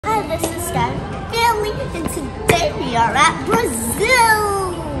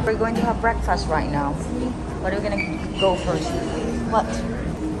we're going to have breakfast right now. What are we gonna go first? What?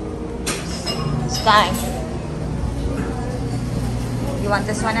 Sky. You want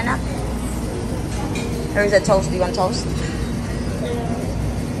this one, Anna? Or is it toast? Do you want toast?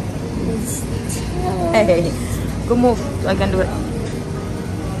 Hey, go move so I can do it.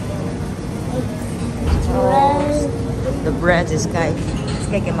 Toast. The bread is Sky.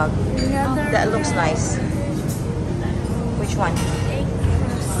 Sky came out. That looks nice. Which one?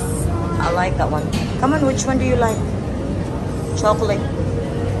 I like that one. Come on, which one do you like? Chocolate.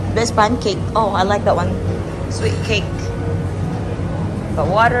 Best pancake. Oh, I like that one. Sweet cake. Got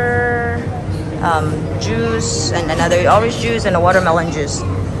water, juice, and another orange juice and a watermelon juice.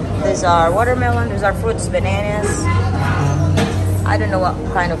 These are watermelon. These are fruits, bananas. I don't know what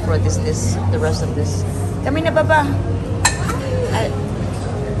kind of fruit is this. The rest of this. Come in, Baba.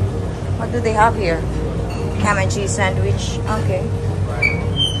 What do they have here? Ham and cheese sandwich. Okay.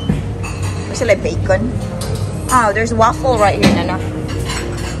 What's it like, bacon? Oh, there's waffle right here, Nana.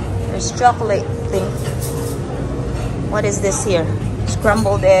 There's chocolate thing. What is this here?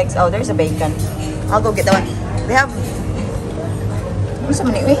 Scrambled eggs. Oh, there's a bacon. I'll go get that one. They have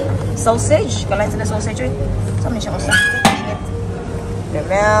sausage. Kalain sila sausage. Saan siya usap? Their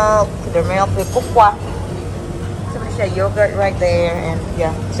milk, the kukwa. Saan siya yogurt right there, and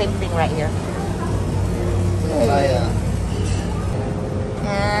yeah, same thing right here.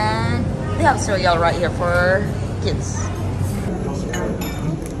 And they have cereal right here for kids.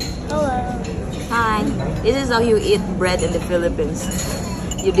 Hello. Hi. This is how you eat bread in the Philippines.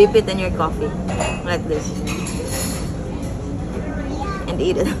 You dip it in your coffee like this and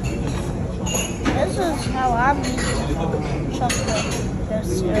eat it. This is how I'm eating chocolate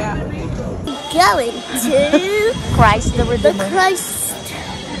syrup. Going to Christ the Redeemer.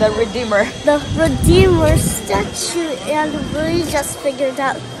 The Redeemer. The Redeemer statue, and we just figured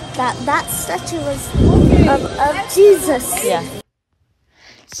out that that statue was of Jesus. Yeah.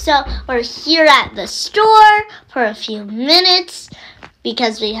 So we're here at the store for a few minutes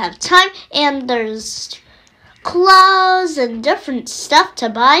because we have time, and there's clothes and different stuff to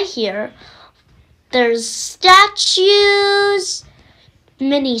buy here. There's statues,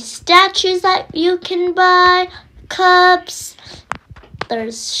 mini statues that you can buy, cups,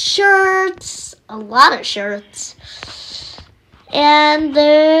 there's shirts, a lot of shirts, and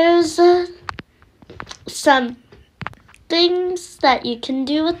there's some things that you can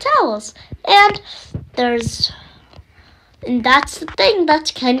do with towels, and that's the thing,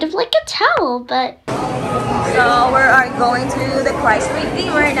 that's kind of like a towel, but... So we are going to the Christ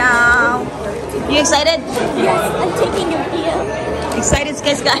Redeemer now. You excited? Yes, I'm taking a video. Excited,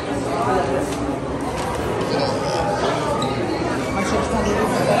 Sky?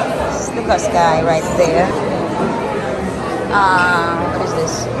 Look at Sky right there. What is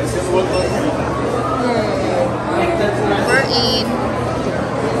this? We're in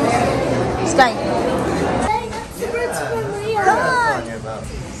Sky. Come on.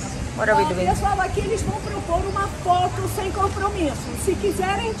 What are we doing? Pessoal, aqui eles vão propor uma foto sem compromisso. Se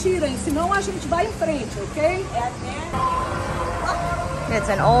quiserem, tirem. Senão a gente vai em frente, ok? It's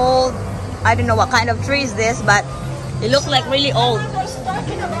an old, I don't know what kind of tree is this, but it looks like really old. I was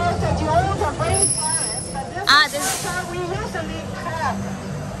talking about the old rainforest. This is what we usually have.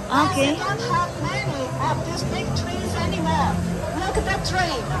 Okay. We don't have many of these big trees anymore. Look at the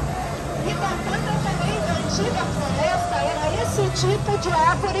train. E contando também da antiga floresta, era esse tipo de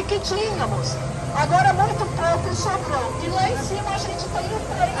árvore que tínhamos. Agora muito pouco sobrou. E lá em cima a gente tem o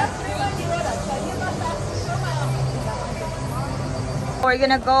trem, a cremalheira, que ainda está funcionando. We're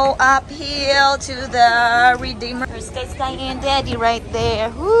gonna go uphill to the Redeemer. There's Sky and Daddy right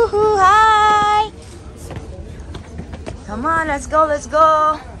there. Woohoo! Hi! Come on, let's go, let's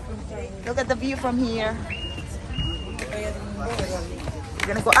go. Look at the view from here.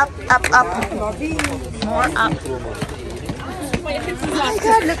 We're gonna go up, up, up. More up. Oh my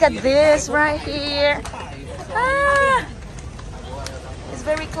God, look at this right here. Ah, it's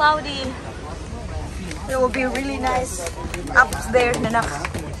very cloudy. It will be really nice up there.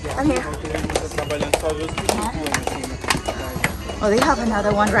 Come here. Oh, they have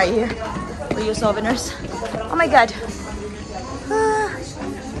another one right here for your souvenirs. Oh my God. Ah.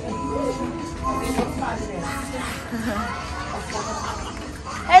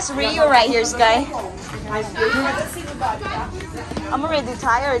 That's RIO right here, Sky. I'm already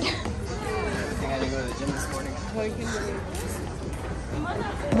tired.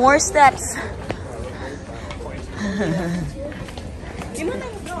 More steps.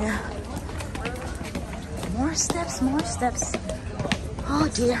 Yeah. More steps, more steps. Oh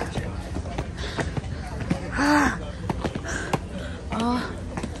dear. Oh,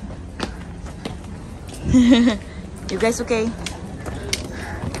 You guys okay?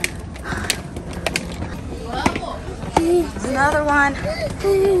 There's another one.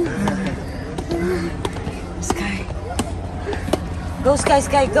 Sky. Go, Sky,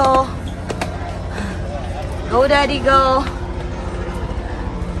 Sky, go. Go, Daddy, go.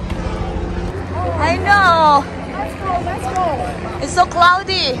 I know. Let's go, let's go. It's so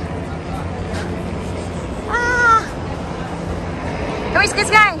cloudy. Ah. Come here, Sky,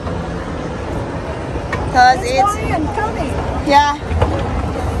 Sky. Because it's... Coming. Yeah.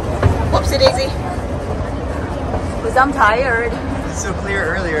 Whoopsie daisy. Because I'm tired. It's so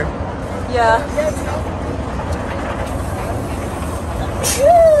clear earlier. Yeah.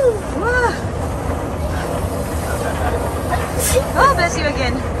 Woo! Wah. Oh, bless you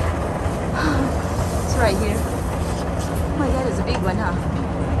again. It's right here. Oh my God, it's a big one, huh?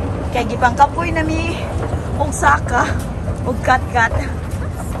 Kaya gipang kapoy na mi. Og saka. Og kat-kat.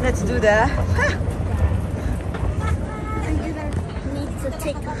 Let's do that. Need to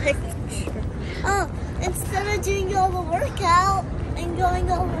take a picture. Oh, instead of doing all the workout and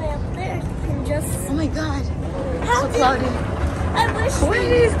going all the way up there, you can just... Oh my God. How So did- cloudy. I wish Why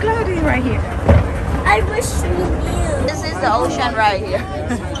we, is it cloudy right here? I wish we knew. This is the ocean right here.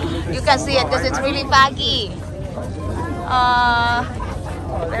 You can see it because it's really foggy.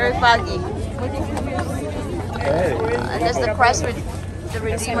 Very foggy. And there's the Christ the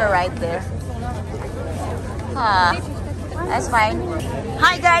Redeemer right there. That's fine.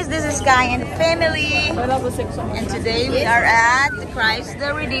 Hi guys, this is Sky and family. And today we are at the Christ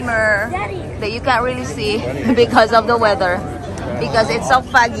the Redeemer that you can't really see because of the weather. Because it's so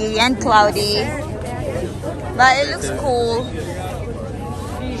foggy and cloudy. But it looks cool.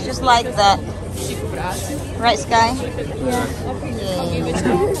 It's just like that. Right, Sky? Yeah.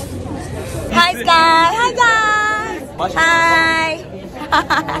 Hi, Sky. Hi, guys. Hi.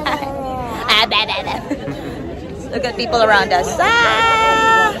 Look at people around us.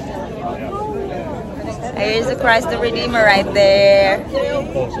 Ah. Here's the Christ the Redeemer right there.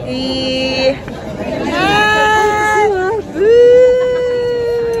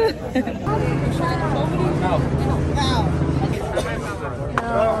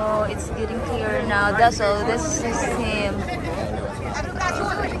 Oh, it's getting clearer now. That's all. This is him.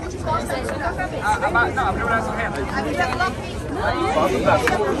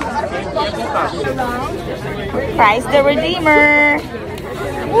 Christ the Redeemer.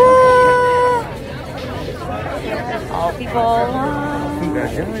 Woo! All people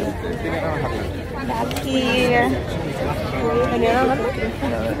back here.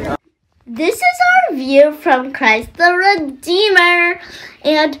 This is our view from Christ the Redeemer.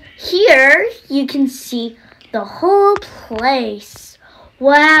 And here you can see the whole place.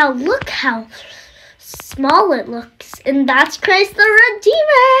 Wow, look how small it looks. And that's Christ the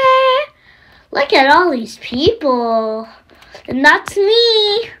Redeemer. Look at all these people. And that's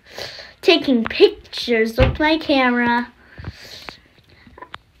me taking pictures with my camera.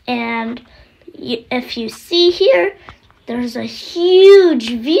 And if you see here, there's a huge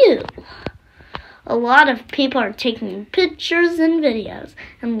view. A lot of people are taking pictures and videos,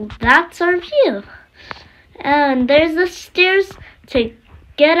 and that's our view. And there's the stairs to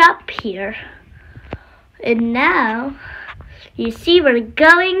get up here. And now, you see we're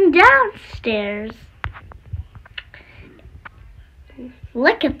going downstairs.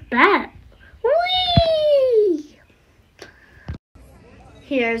 Look at that. Whee!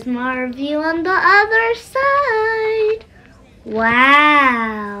 Here's more view on the other side.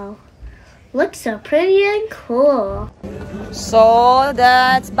 Wow. Looks so pretty and cool. So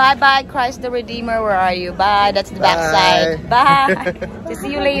that's bye-bye, Christ the Redeemer. Where are you? Bye. That's the backside. Bye.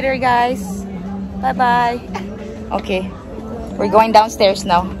 See you later, guys. Bye-bye. Okay. We're going downstairs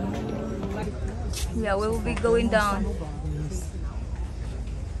now. Yeah, we will be going down.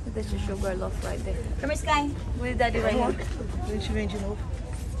 That's your sugar loaf right there. Come here, Sky. With Daddy right here.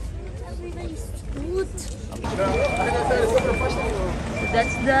 Everybody's good.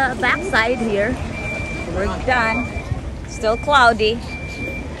 That's the backside here. We're done. Still cloudy.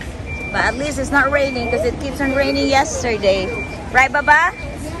 But at least it's not raining because it keeps on raining yesterday. Right, Baba?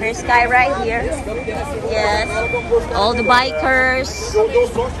 There's Sky right here. Yes. All the bikers.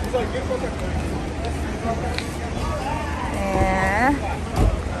 Yeah.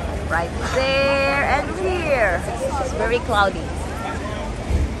 Right there and here. It's very cloudy.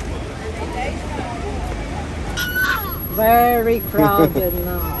 Very crowded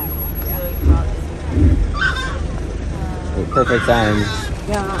now. Perfect time.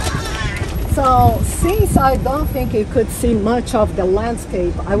 Yeah. So since I don't think you could see much of the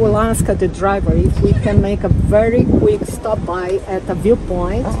landscape, I will ask the driver if we can make a very quick stop by at a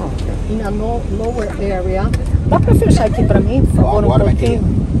viewpoint in a lower area. Dá pra fechar aqui pra mim, por favor, um pouquinho?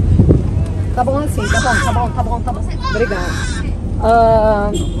 Tá bom assim, tá bom. Obrigada.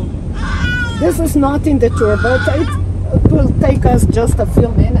 This is not in the tour, but it will take us just a few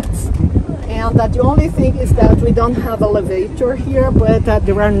minutes. And the only thing is that we don't have elevator here, but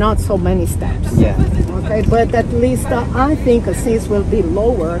there are not so many steps. Yeah. Okay, but at least I think since will be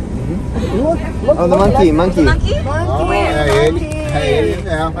lower. Look, Oh, the monkey. Monkey?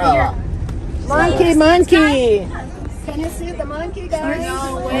 Monkey. Can you see the monkey, guys?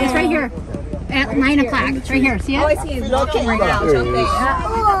 It's right here at 9 o'clock. It's right here. See it? Oh, I see it looking right now. Jumping.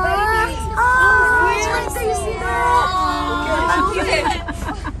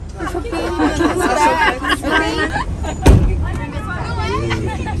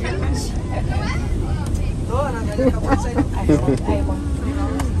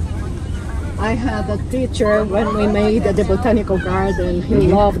 I had a teacher when we made the botanical garden. He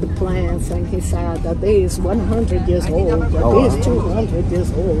loved plants, and he said that this is 100 years old, this is 200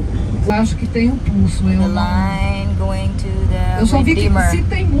 years old. Acho que tem pulso. The line going to the Eu só vi que Redeemer. se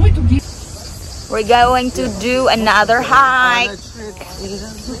tem muito guia. We're going to do another hike.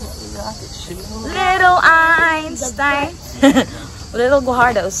 Little Einstein. Little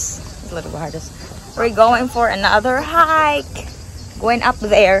Guajardos. We're going for another hike. Going up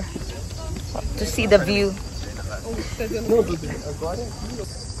there to see the view.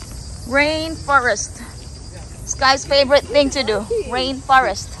 Rainforest. Sky's favorite thing to do.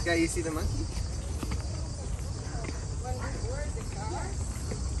 Rainforest. Yeah, you see the monkey?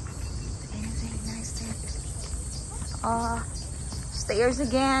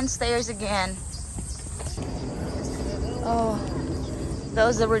 Stairs again. Oh, that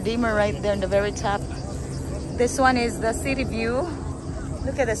was the Redeemer right there in the very top. This one is the city view.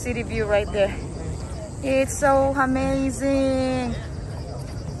 Look at the city view right there. It's so amazing.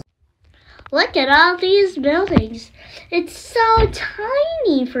 Look at all these buildings. It's so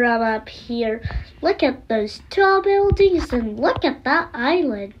tiny from up here. Look at those tall buildings and look at that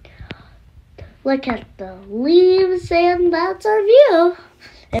island. Look at the leaves, and that's our view.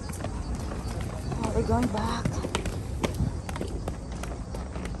 Oh, we're going back.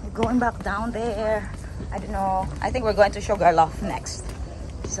 We're going back down there. I don't know. I think we're going to Sugarloaf next.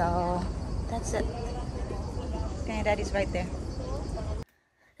 So that's it. Okay, Daddy's right there.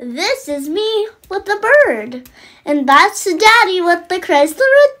 This is me with the bird. And that's Daddy with the Christ the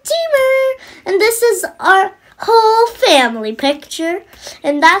Redeemer. And this is our whole family picture.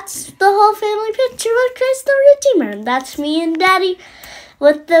 And that's the whole family picture with Christ the Redeemer. And that's me and Daddy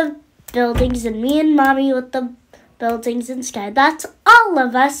with the buildings, and me and Mommy with the buildings and Sky. That's all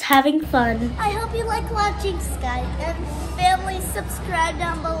of us having fun. I hope you like watching Sky. And family, subscribe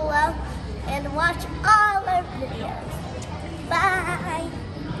down below and watch all our videos. Bye.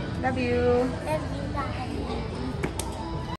 Love you. Love you. Bye.